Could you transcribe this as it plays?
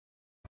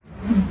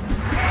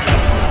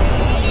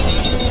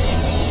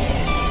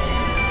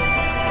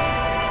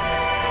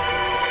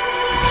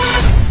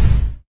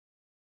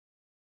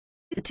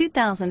The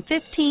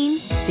 2015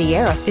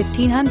 Sierra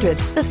 1500.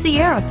 The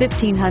Sierra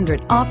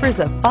 1500 offers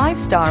a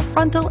 5-star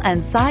frontal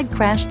and side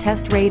crash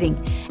test rating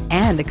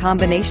and a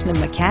combination of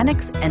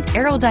mechanics and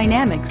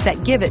aerodynamics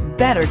that give it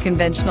better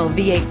conventional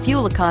V8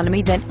 fuel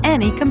economy than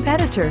any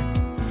competitor.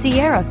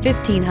 Sierra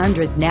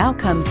 1500 now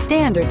comes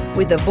standard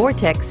with a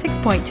Vortex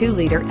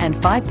 6.2-liter and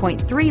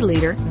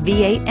 5.3-liter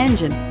V8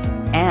 engine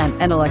and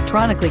an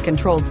electronically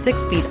controlled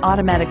 6-speed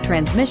automatic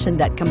transmission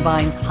that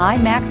combines high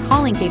max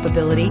hauling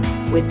capability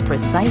with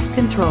precise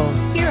control.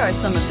 Here are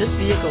some of this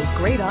vehicle's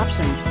great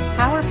options: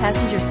 power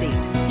passenger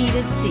seat,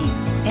 heated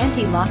seats,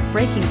 anti-lock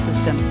braking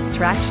system,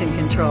 traction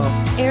control,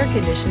 air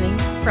conditioning,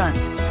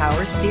 front,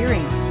 power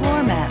steering,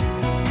 floor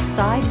mats,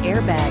 side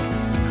airbag,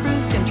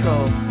 cruise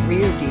control,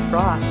 rear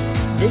defrost.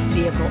 This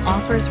vehicle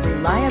offers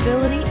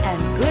reliability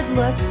and good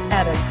looks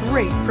at a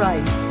great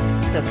price.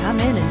 So come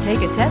in and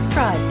take a test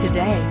drive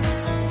today.